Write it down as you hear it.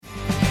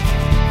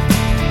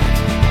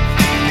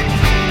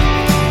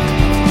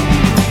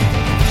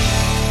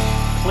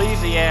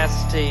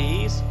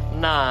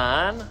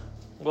9.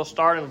 We'll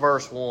start in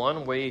verse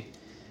 1. We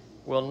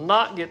will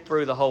not get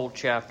through the whole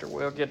chapter.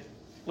 We'll get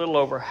a little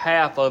over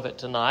half of it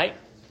tonight,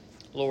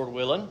 Lord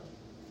willing.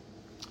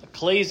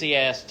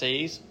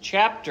 Ecclesiastes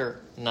chapter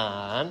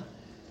 9.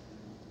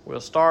 We'll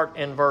start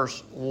in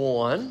verse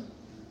 1.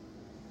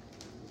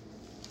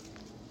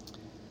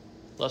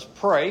 Let's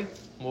pray.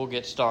 We'll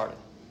get started.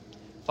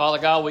 Father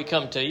God, we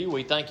come to you.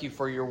 We thank you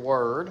for your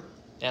word.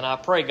 And I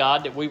pray,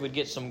 God, that we would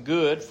get some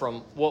good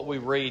from what we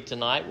read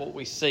tonight, what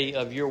we see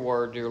of your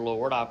word, dear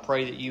Lord. I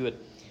pray that you would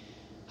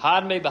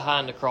hide me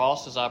behind the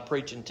cross as I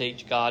preach and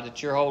teach, God,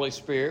 that your Holy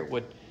Spirit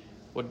would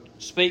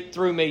speak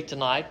through me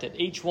tonight, that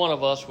each one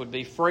of us would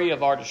be free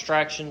of our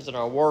distractions and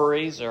our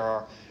worries or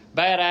our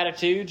bad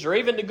attitudes or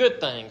even the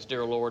good things,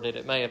 dear Lord, that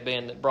it may have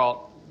been that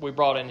we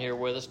brought in here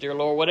with us. Dear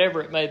Lord,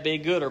 whatever it may be,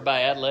 good or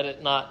bad, let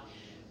it not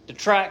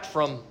detract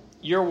from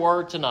your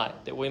word tonight,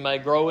 that we may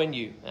grow in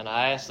you. And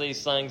I ask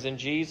these things in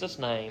Jesus'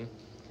 name.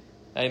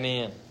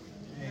 Amen.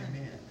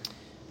 Amen.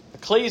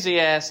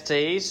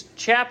 Ecclesiastes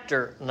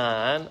chapter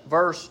 9,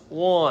 verse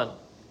 1.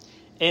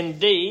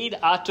 Indeed,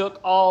 I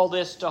took all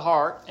this to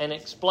heart and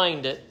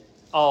explained it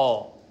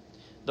all.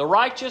 The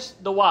righteous,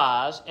 the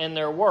wise, and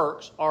their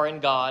works are in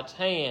God's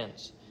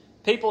hands.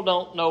 People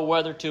don't know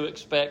whether to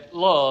expect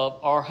love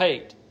or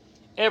hate.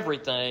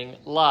 Everything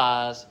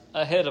lies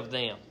ahead of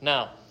them.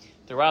 Now,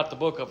 throughout the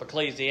book of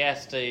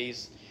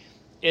Ecclesiastes,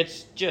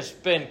 it's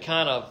just been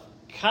kind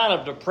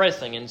of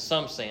depressing in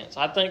some sense.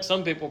 I think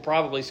some people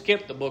probably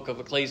skip the book of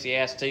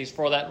Ecclesiastes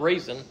for that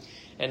reason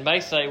and may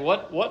say,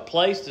 what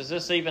place does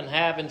this even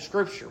have in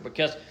Scripture?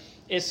 Because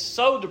it's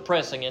so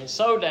depressing and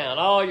so down.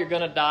 Oh, you're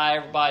going to die.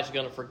 Everybody's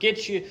going to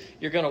forget you.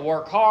 You're going to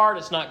work hard.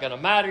 It's not going to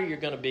matter. You're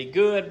going to be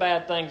good.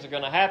 Bad things are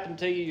going to happen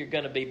to you. You're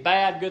going to be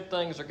bad. Good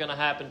things are going to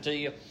happen to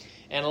you.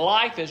 And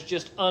life is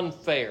just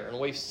unfair. And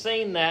we've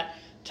seen that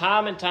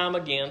time and time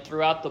again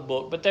throughout the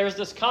book. But there's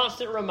this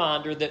constant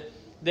reminder that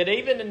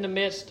even in the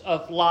midst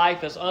of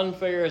life, as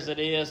unfair as it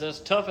is, as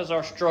tough as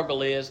our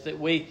struggle is, that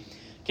we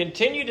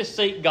continue to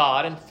seek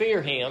God and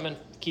fear Him and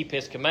keep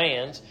His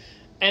commands,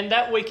 and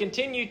that we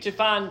continue to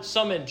find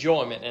some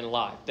enjoyment in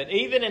life. That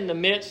even in the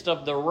midst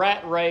of the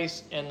rat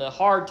race and the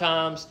hard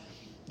times,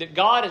 that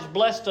God has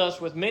blessed us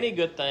with many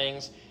good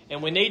things,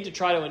 and we need to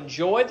try to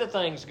enjoy the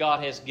things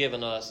God has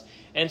given us.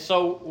 And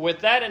so with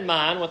that in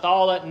mind, with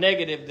all that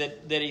negative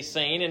that He's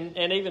seen,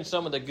 and even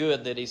some of the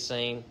good that He's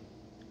seen,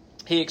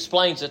 He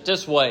explains it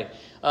this way.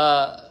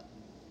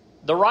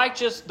 The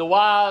righteous, the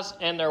wise,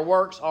 and their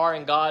works are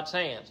in God's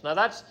hands. Now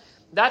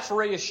that's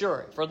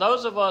reassuring. For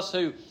those of us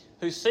who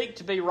seek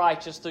to be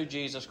righteous through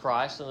Jesus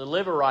Christ and to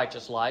live a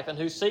righteous life, and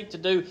who seek to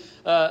do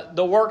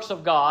the works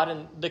of God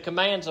and the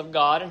commands of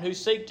God, and who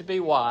seek to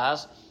be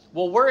wise,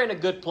 well, we're in a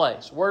good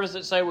place. Where does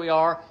it say we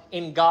are?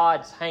 In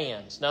God's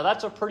hands. Now,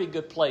 that's a pretty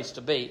good place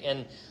to be,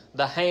 in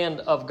the hand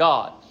of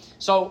God.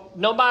 So,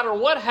 no matter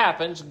what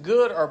happens,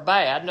 good or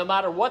bad, no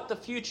matter what the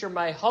future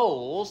may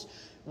hold,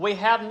 we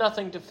have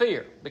nothing to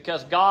fear,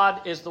 because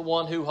God is the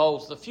one who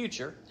holds the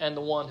future and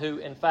the one who,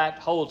 in fact,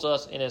 holds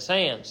us in His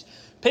hands.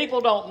 People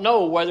don't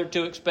know whether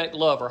to expect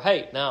love or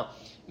hate. Now,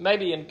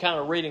 maybe in kind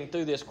of reading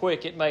through this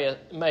quick, it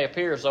may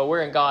appear as though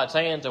we're in God's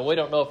hands and we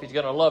don't know if He's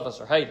going to love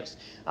us or hate us.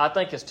 I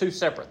think it's two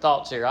separate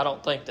thoughts here. I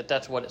don't think that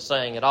that's what it's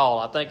saying at all.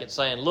 I think it's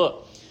saying,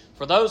 look,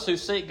 for those who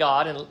seek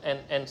God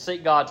and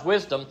seek God's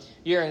wisdom,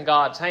 you're in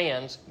God's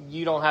hands.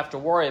 You don't have to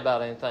worry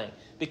about anything,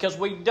 because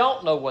we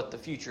don't know what the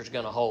future is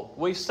going to hold.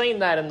 We've seen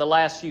that in the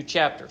last few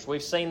chapters.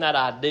 We've seen that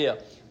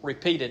idea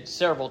repeated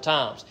several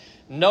times.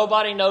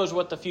 Nobody knows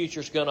what the future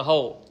is going to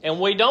hold,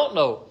 and we don't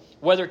know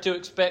whether to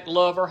expect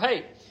love or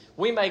hate.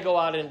 We may go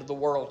out into the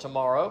world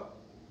tomorrow,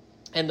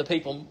 and the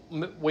people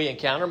we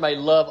encounter may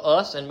love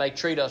us and may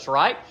treat us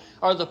right,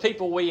 or the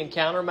people we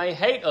encounter may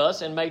hate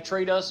us and may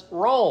treat us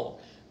wrong.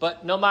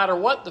 But no matter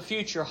what the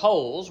future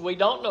holds, we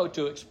don't know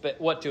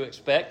what to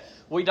expect.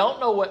 We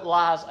don't know what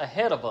lies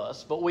ahead of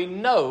us, but we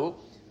know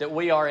that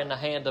we are in the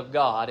hand of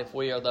God if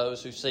we are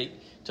those who seek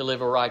to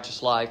live a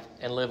righteous life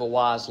and live a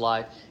wise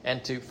life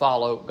and to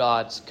follow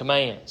God's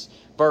commands.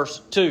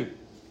 Verse 2.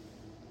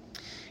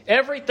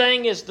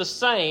 Everything is the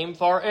same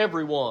for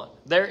everyone.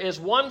 There is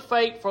one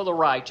fate for the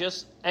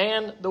righteous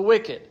and the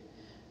wicked,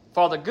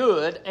 for the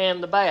good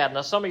and the bad.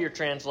 Now, some of your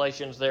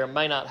translations there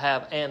may not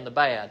have "and the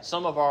bad."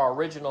 Some of our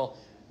original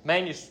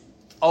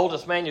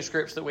oldest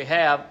manuscripts that we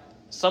have,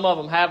 some of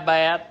them have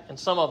bad and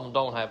some of them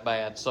don't have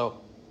bad. So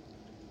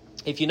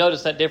if you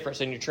notice that difference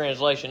in your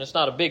translation, it's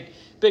not a big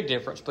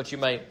difference, but you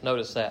may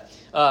notice that.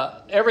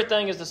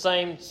 Everything is the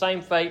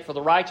same fate for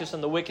the righteous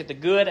and the wicked, the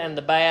good and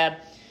the bad,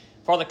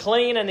 for the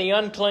clean and the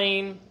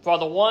unclean, for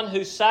the one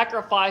who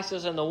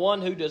sacrifices and the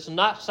one who does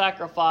not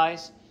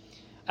sacrifice.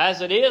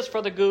 As it is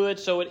for the good,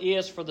 so it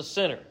is for the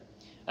sinner.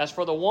 As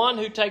for the one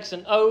who takes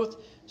an oath,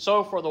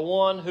 so for the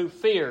one who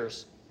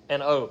fears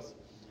an oath.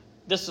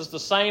 This is the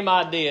same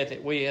idea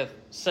that we have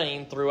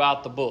seen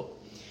throughout the book.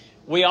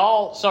 We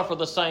all suffer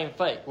the same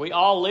fate. We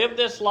all live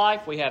this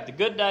life. We have the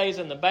good days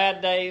and the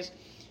bad days.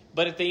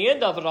 But at the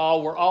end of it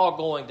all, we're all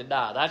going to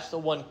die. That's the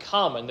one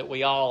common that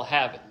we all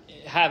have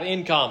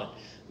in common.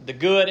 the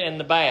good and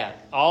the bad,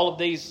 all of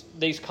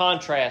these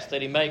contrasts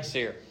that he makes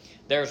here,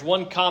 there's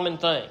one common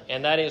thing,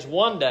 and that is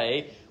one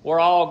day we're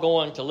all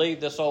going to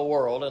leave this old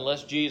world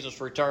unless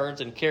Jesus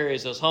returns and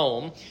carries us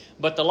home.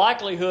 But the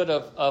likelihood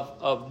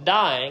of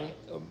dying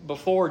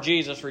before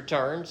Jesus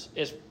returns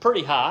is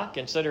pretty high,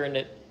 considering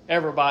that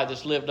everybody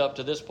that's lived up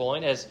to this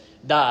point has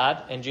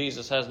died and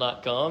Jesus has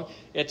not come.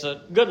 It's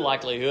a good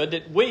likelihood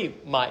that we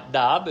might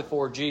die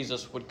before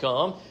Jesus would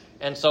come.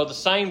 And so the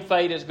same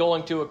fate is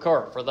going to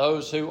occur for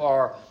those who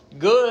are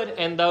good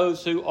and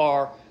those who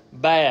are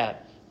bad.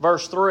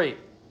 Verse 3.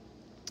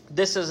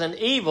 This is an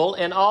evil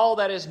in all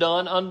that is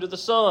done under the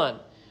sun.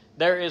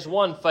 There is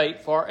one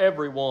fate for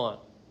everyone.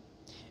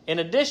 In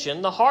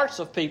addition, the hearts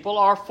of people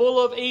are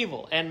full of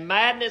evil, and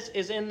madness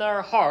is in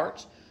their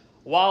hearts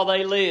while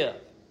they live.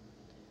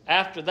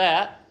 After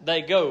that,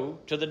 they go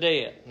to the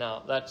dead.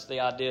 Now, that's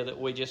the idea that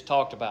we just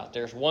talked about.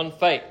 There's one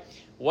fate.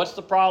 What's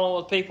the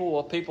problem with people?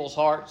 Well, people's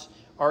hearts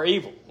are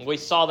evil. We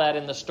saw that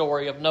in the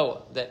story of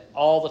Noah, that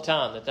all the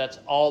time, that's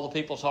all the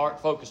people's heart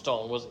focused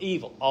on was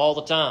evil all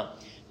the time.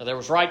 Now, there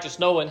was righteous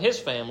Noah and his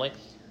family,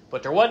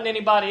 but there wasn't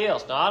anybody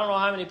else. Now, I don't know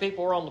how many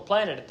people were on the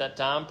planet at that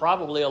time.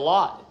 Probably a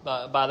lot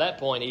by that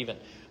point even.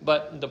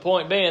 But the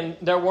point being,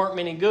 there weren't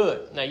many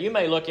good. Now, you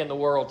may look in the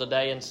world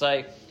today and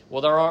say,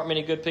 well, there aren't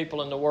many good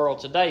people in the world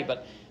today.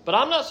 But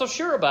I'm not so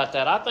sure about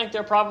that. I think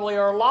there probably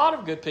are a lot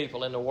of good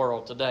people in the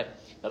world today.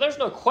 Now, there's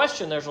no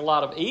question there's a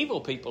lot of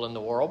evil people in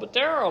the world, but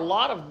there are a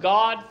lot of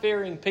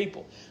God-fearing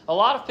people. A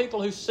lot of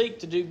people who seek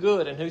to do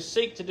good and who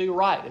seek to do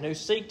right and who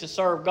seek to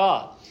serve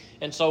God.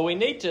 And so we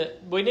need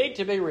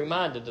to be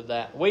reminded of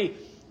that. We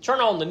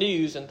turn on the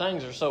news and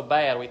things are so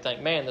bad, we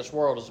think, man, this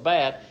world is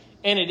bad.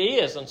 And it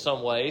is in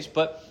some ways,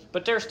 but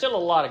there's still a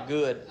lot of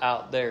good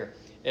out there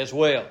as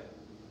well.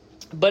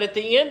 But at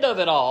the end of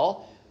it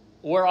all,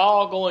 we're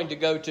all going to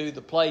go to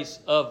the place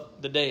of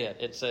the dead,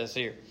 it says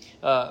here.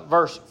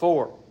 Verse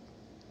 4.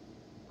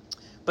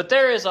 But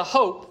there is a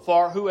hope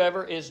for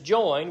whoever is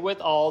joined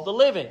with all the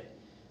living,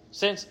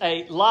 since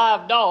a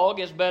live dog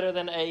is better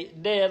than a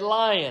dead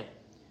lion.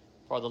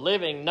 For the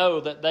living know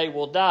that they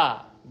will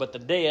die, but the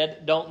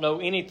dead don't know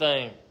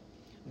anything.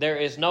 There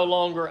is no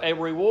longer a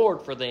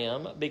reward for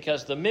them,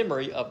 because the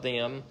memory of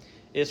them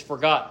is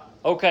forgotten.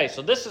 Okay,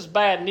 so this is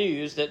bad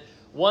news that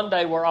one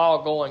day we're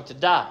all going to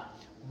die.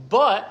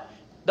 But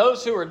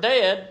those who are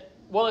dead,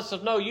 well, it's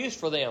of no use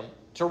for them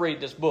to read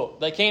this book.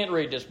 They can't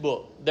read this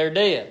book. They're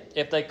dead.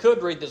 If they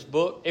could read this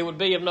book, it would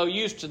be of no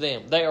use to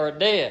them. They are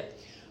dead.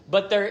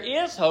 But there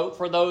is hope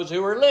for those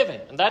who are living.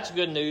 And that's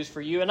good news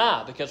for you and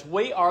I, because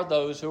we are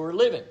those who are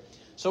living.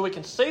 So we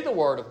can see the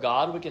Word of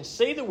God, we can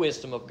see the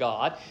wisdom of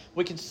God,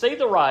 we can see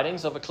the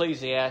writings of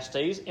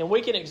Ecclesiastes, and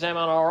we can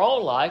examine our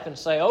own life and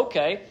say,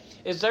 okay,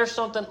 is there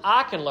something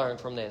I can learn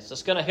from this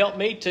that's going to help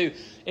me to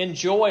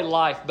enjoy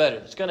life better?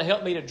 It's going to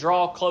help me to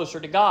draw closer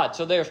to God.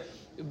 So there's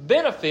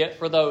benefit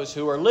for those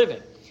who are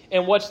living.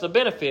 And what's the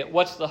benefit?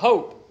 What's the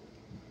hope?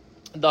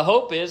 The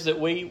hope is that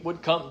we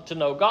would come to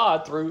know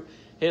God through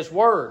His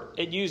Word.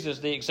 It uses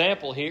the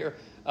example here,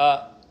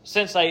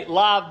 since a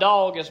live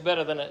dog is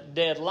better than a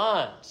dead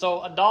lion.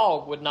 So a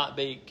dog would not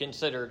be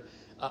considered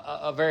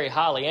a very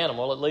highly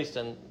animal, at least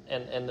in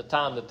the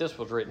time that this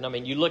was written. I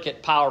mean, you look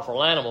at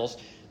powerful animals,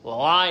 the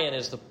lion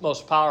is the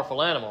most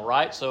powerful animal,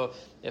 right? So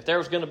if there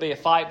was going to be a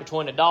fight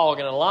between a dog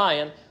and a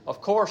lion, of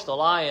course the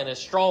lion is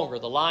stronger.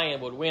 The lion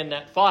would win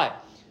that fight.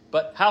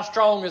 But how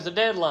strong is a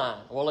dead lion?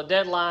 Well, a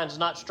dead lion is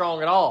not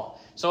strong at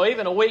all. So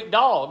even a weak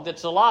dog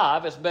that's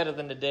alive is better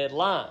than a dead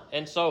lion.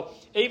 And so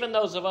even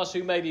those of us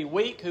who may be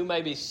weak, who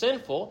may be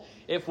sinful,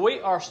 if we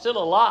are still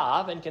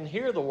alive and can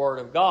hear the Word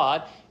of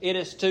God, it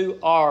is to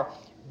our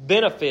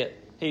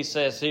benefit, he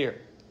says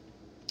here.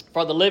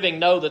 For the living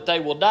know that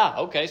they will die.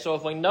 Okay, so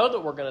if we know that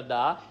we're going to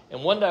die,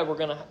 and one day we're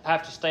going to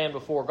have to stand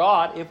before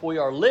God, if we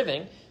are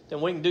living,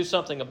 then we can do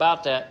something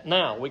about that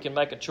now. We can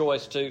make a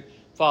choice to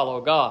follow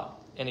God.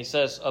 And he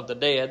says of the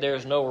dead, there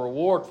is no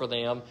reward for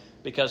them,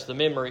 because the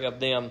memory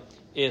of them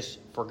is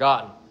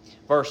forgotten.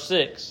 Verse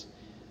 6,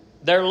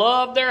 their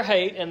love, their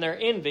hate, and their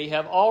envy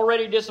have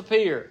already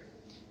disappeared,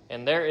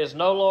 and there is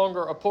no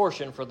longer a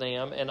portion for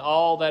them in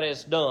all that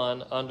is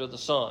done under the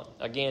sun.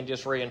 Again,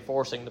 just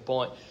reinforcing the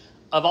point.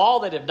 Of all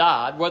that have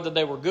died, whether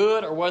they were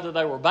good or whether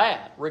they were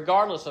bad,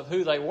 regardless of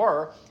who they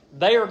were,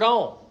 they are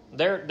gone.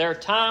 Their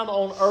time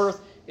on earth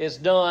is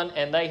done,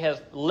 and they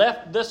have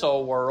left this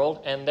old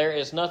world, and there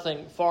is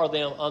nothing for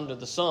them under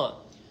the sun.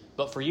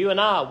 But for you and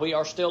I, we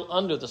are still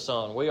under the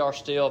sun. We are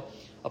still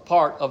a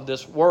part of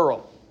this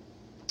world.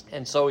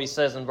 And so he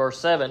says in verse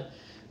 7,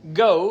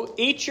 go,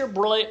 eat your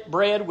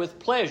bread with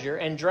pleasure,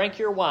 and drink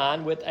your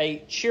wine with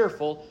a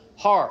cheerful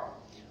heart.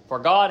 For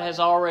God has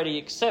already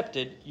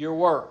accepted your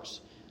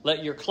works.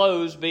 Let your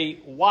clothes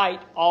be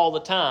white all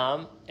the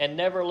time, and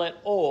never let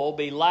oil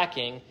be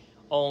lacking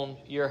on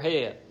your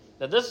head.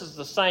 Now, this is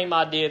the same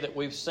idea that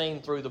we've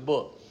seen through the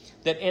book.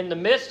 That in the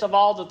midst of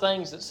all the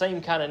things that seem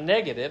kind of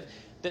negative,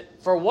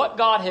 that for what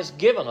God has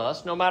given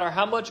us, no matter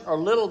how much or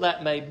little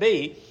that may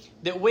be,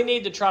 that we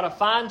need to try to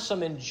find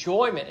some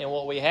enjoyment in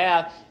what we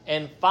have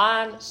and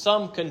find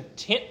some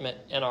contentment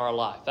in our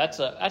life. That's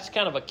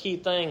kind of a key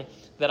thing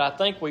that I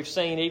think we've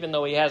seen, even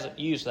though he hasn't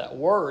used that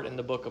word in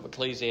the book of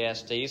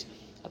Ecclesiastes.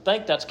 I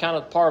think that's kind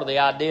of part of the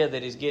idea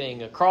that he's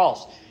getting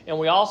across. And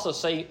we also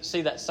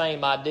see that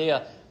same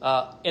idea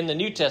in the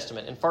New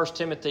Testament. In 1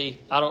 Timothy,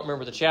 I don't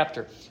remember the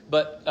chapter,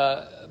 but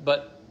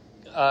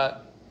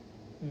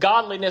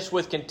godliness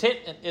with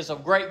contentment is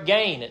of great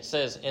gain, it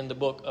says in the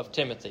book of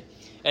Timothy.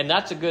 And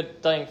that's a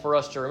good thing for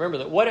us to remember,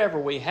 that whatever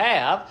we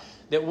have,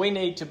 that we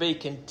need to be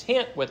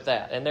content with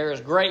that. And there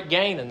is great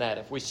gain in that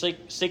if we're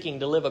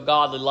seeking to live a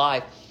godly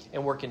life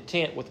and we're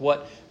content with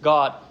what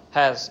God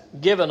has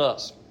given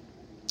us.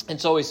 And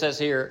so he says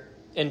here,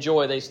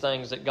 enjoy these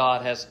things that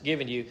God has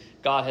given you.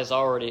 God has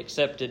already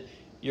accepted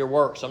your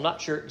works. I'm not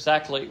sure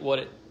exactly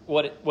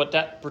what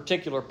that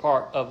particular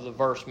part of the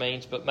verse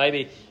means, but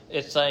maybe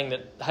it's saying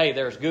that, hey,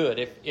 there's good.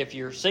 If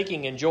you're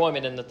seeking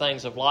enjoyment in the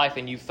things of life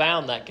and you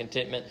found that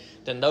contentment,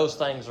 then those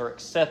things are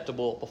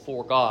acceptable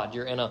before God.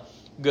 You're in a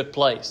good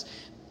place.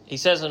 He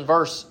says in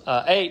verse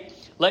 8,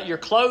 let your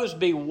clothes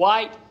be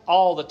white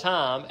all the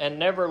time and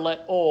never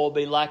let oil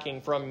be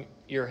lacking from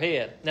your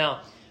head.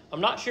 Now, I'm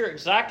not sure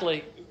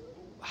exactly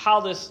how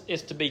this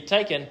is to be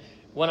taken.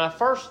 When I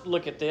first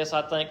look at this,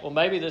 I think, well,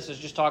 maybe this is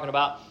just talking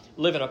about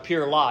living a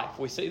pure life.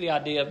 We see the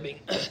idea of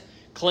being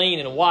clean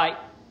and white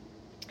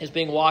as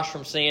being washed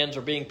from sins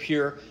or being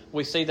pure.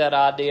 We see that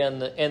idea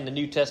in the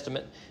New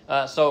Testament.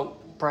 So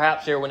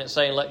perhaps here when it's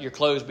saying let your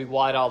clothes be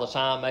white all the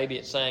time, maybe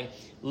it's saying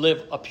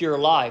live a pure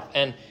life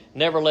and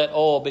never let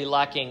oil be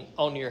lacking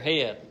on your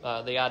head.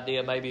 The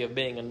idea maybe of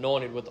being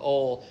anointed with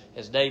oil,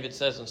 as David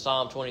says in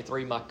Psalm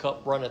 23, my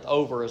cup runneth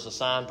over, is a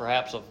sign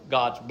perhaps of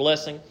God's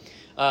blessing.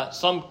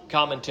 Some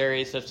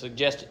commentaries have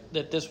suggested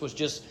that this was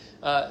just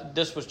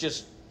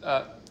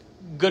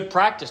good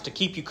practice to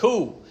keep you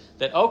cool.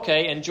 That,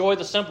 okay, enjoy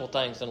the simple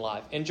things in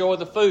life. Enjoy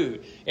the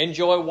food.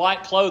 Enjoy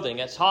white clothing.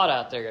 It's hot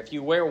out there. If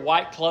you wear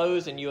white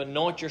clothes and you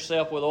anoint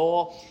yourself with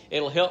oil,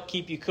 it'll help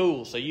keep you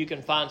cool. So you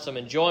can find some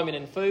enjoyment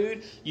in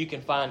food. You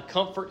can find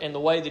comfort in the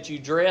way that you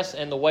dress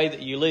and the way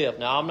that you live.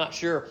 Now, I'm not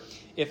sure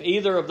if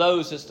either of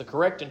those is the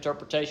correct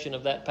interpretation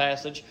of that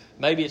passage.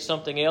 Maybe it's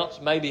something else.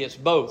 Maybe it's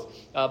both.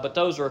 But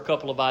those are a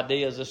couple of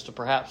ideas as to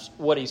perhaps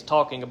what he's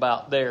talking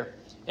about there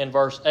in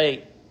verse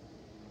 8.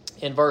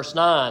 In verse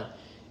 9,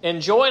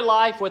 enjoy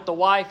life with the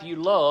wife you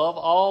love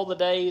all the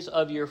days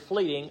of your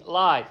fleeting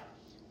life,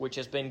 which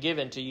has been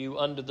given to you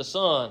under the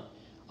sun,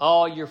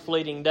 all your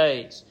fleeting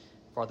days.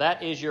 For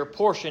that is your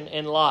portion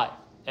in life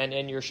and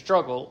in your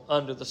struggle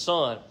under the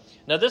sun.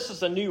 Now, this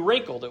is a new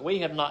wrinkle that we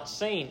have not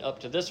seen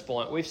up to this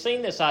point. We've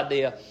seen this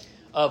idea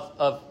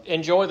of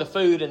enjoy the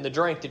food and the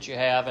drink that you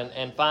have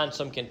and find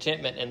some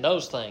contentment in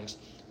those things.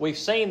 We've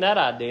seen that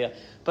idea.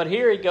 But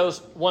here he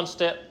goes one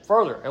step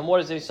further. And what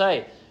does he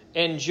say?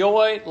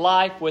 Enjoy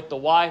life with the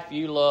wife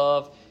you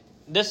love.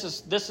 This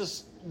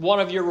is one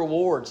of your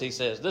rewards, he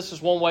says. This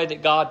is one way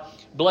that God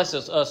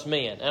blesses us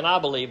men. And I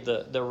believe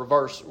the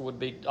reverse would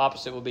be,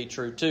 opposite would be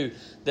true too,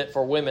 that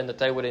for women that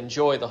they would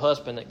enjoy the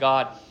husband that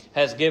God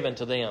has given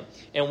to them.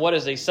 And what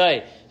does he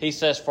say? He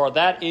says, for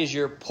that is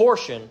your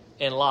portion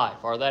in life,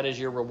 or that is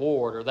your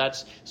reward, or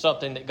that's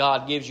something that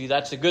God gives you.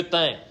 That's a good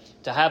thing,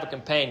 to have a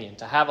companion,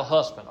 to have a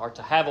husband, or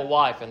to have a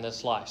wife in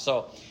this life.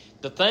 So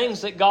the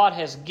things that God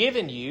has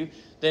given you,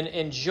 then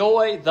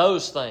enjoy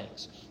those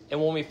things.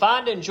 And when we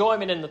find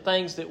enjoyment in the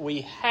things that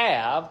we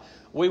have,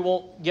 we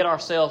won't get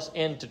ourselves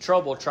into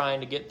trouble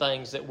trying to get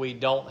things that we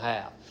don't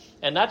have.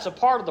 And that's a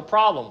part of the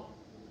problem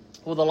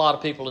with a lot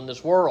of people in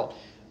this world.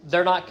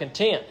 They're not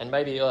content, and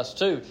maybe us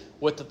too,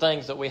 with the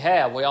things that we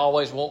have. We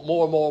always want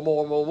more, more,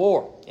 more, more,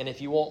 more. And if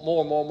you want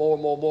more, more, more,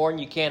 more, more, and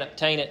you can't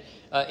obtain it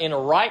in a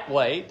right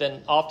way,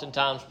 then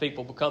oftentimes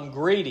people become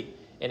greedy.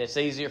 And it's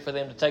easier for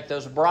them to take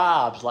those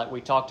bribes like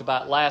we talked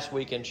about last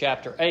week in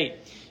chapter 8.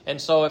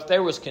 And so if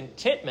there was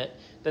contentment,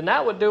 then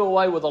that would do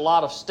away with a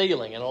lot of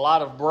stealing and a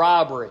lot of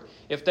bribery.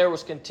 If there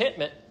was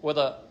contentment with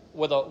a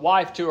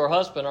wife to her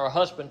husband or a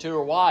husband to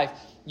her wife,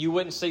 you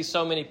wouldn't see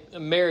so many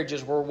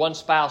marriages where one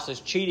spouse is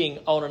cheating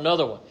on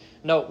another one.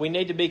 No, we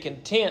need to be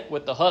content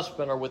with the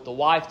husband or with the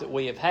wife that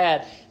we have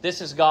had.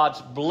 This is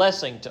God's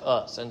blessing to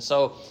us. And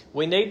so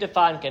we need to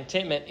find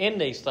contentment in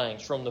these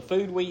things, from the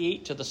food we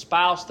eat to the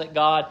spouse that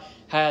God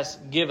has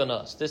given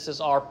us. This is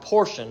our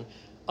portion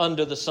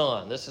under the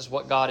sun. This is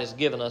what God has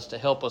given us to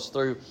help us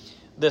through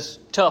this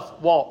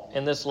tough walk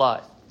in this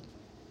life.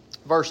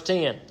 Verse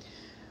 10,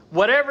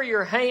 whatever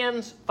your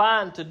hands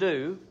find to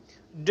do,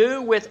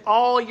 do with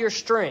all your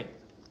strength,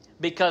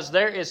 because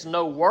there is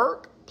no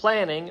work,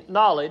 planning,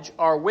 knowledge,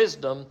 or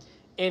wisdom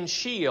in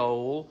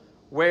Sheol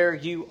where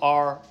you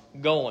are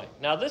going.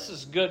 Now, this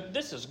is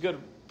good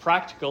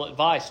practical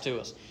advice to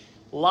us.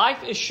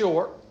 Life is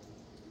short.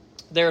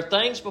 There are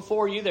things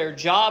before you. There are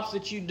jobs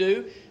that you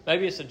do.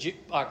 Maybe it's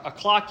a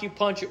clock you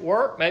punch at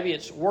work. Maybe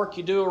it's work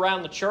you do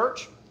around the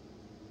church.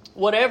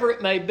 Whatever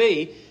it may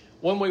be,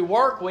 when we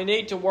work, we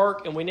need to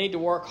work, and we need to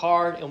work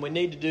hard, and we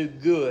need to do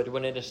good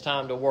when it is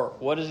time to work.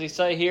 What does he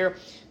say here?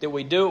 That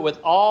we do it with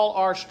all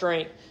our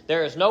strength.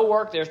 There is no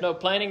work, there's no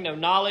planning, no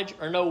knowledge,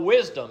 or no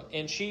wisdom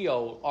in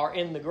Sheol or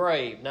in the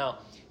grave. Now,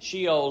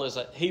 Sheol is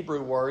a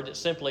Hebrew word that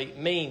simply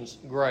means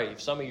grave.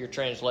 Some of your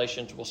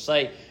translations will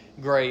say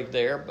grave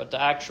there, but the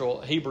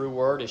actual Hebrew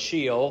word is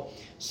Sheol.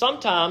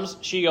 Sometimes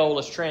Sheol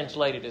is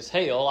translated as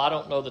hell. I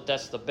don't know that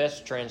that's the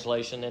best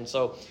translation, and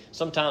so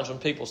sometimes when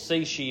people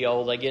see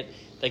Sheol, they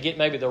get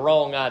maybe the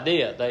wrong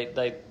idea.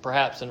 They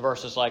perhaps in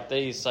verses like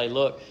these say,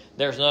 look,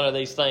 there's none of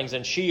these things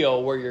in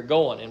Sheol where you're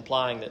going,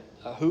 implying that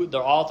who the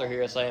author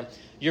here is saying,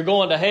 you're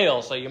going to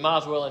hell, so you might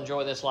as well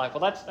enjoy this life.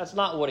 Well, that's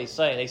not what he's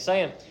saying. He's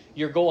saying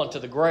you're going to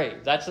the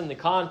grave. That's in the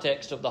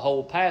context of the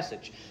whole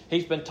passage.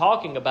 He's been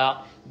talking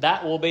about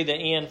that will be the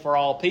end for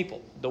all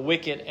people, the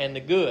wicked and the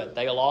good.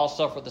 They will all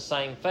suffer the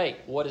same fate.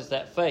 What is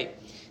that fate?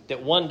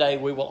 That one day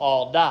we will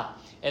all die.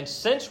 And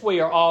since we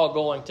are all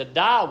going to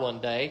die one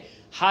day,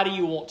 how do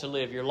you want to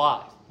live your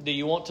life? Do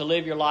you want to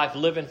live your life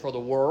living for the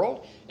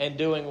world and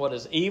doing what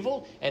is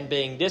evil and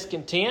being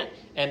discontent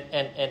and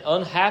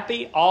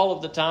unhappy all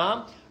of the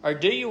time? Or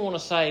do you want to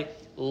say,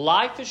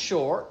 life is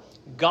short,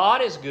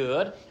 God is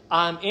good,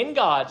 I'm in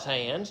God's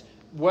hands,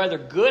 whether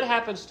good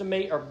happens to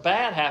me or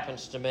bad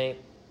happens to me,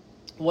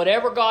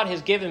 whatever God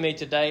has given me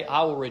today,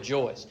 I will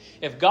rejoice.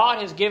 If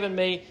God has given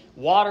me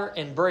water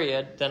and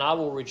bread, then I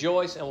will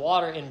rejoice in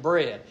water and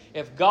bread.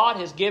 If God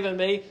has given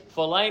me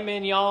filet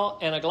mignon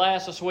and a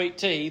glass of sweet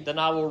tea, then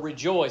I will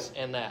rejoice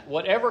in that.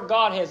 Whatever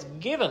God has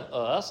given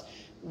us,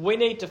 we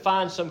need to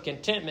find some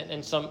contentment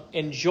and some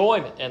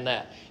enjoyment in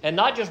that. And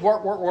not just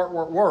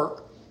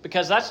work,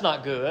 because that's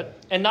not good.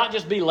 And not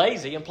just be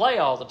lazy and play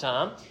all the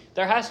time.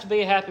 There has to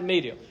be a happy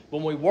medium.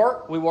 When we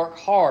work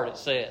hard, it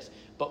says.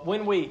 But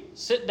when we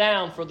sit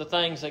down for the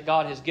things that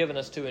God has given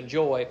us to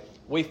enjoy,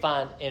 we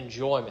find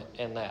enjoyment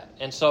in that.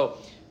 And so,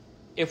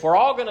 if we're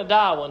all going to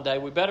die one day,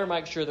 we better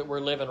make sure that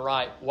we're living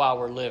right while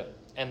we're living.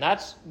 And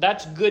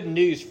that's good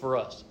news for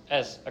us.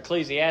 As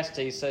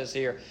Ecclesiastes says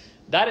here,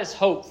 that is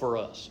hope for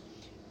us.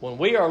 When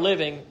we are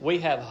living, we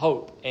have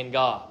hope in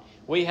God.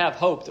 We have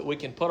hope that we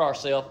can put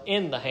ourselves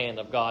in the hand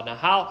of God.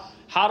 Now,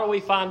 how do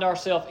we find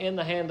ourselves in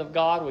the hand of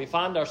God? We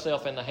find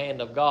ourselves in the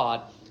hand of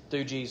God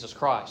through Jesus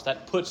Christ.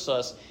 That puts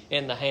us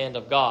in the hand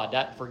of God.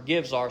 That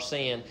forgives our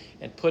sin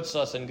and puts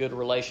us in good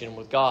relation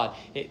with God.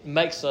 It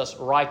makes us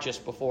righteous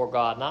before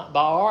God, not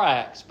by our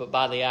acts, but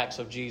by the acts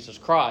of Jesus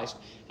Christ,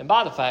 and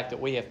by the fact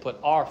that we have put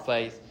our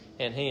faith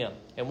in Him.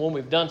 And when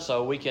we've done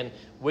so, we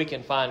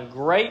can find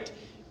great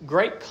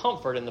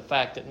comfort in the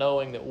fact that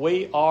knowing that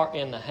we are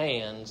in the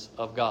hands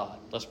of God.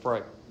 Let's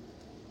pray.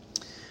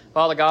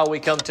 Father God, we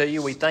come to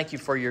you. We thank you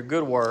for your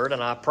good word,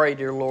 and I pray,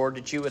 dear Lord,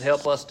 that you would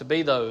help us to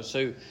be those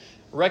who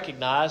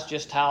recognize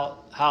just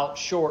how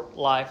short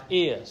life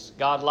is.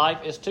 God,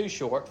 life is too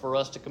short for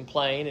us to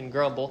complain and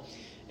grumble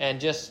and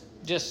just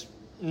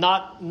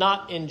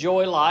not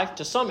enjoy life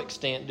to some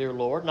extent, dear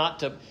Lord, not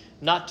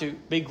to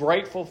be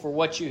grateful for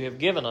what you have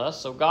given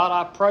us. So God,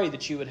 I pray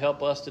that you would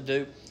help us to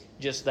do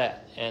just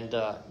that. And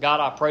God,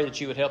 I pray that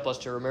you would help us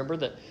to remember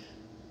that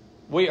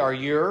we are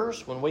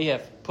yours when we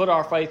have put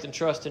our faith and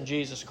trust in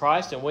Jesus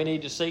Christ, and we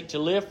need to seek to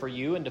live for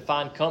you and to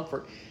find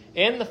comfort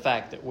in the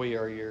fact that we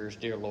are yours,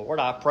 dear Lord.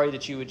 I pray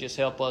that you would just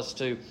help us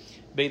to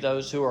be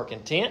those who are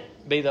content,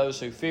 be those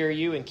who fear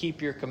you and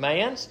keep your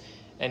commands,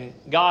 and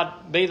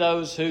God, be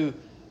those who,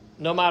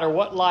 no matter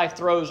what life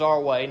throws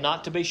our way,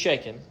 not to be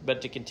shaken,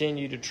 but to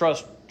continue to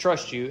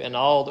trust you in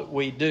all that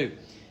we do.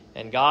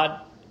 And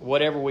God,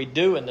 whatever we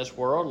do in this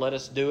world, let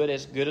us do it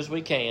as good as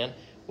we can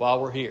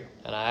while we're here.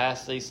 And I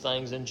ask these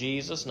things in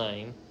Jesus'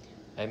 name.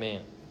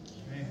 Amen.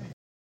 Amen.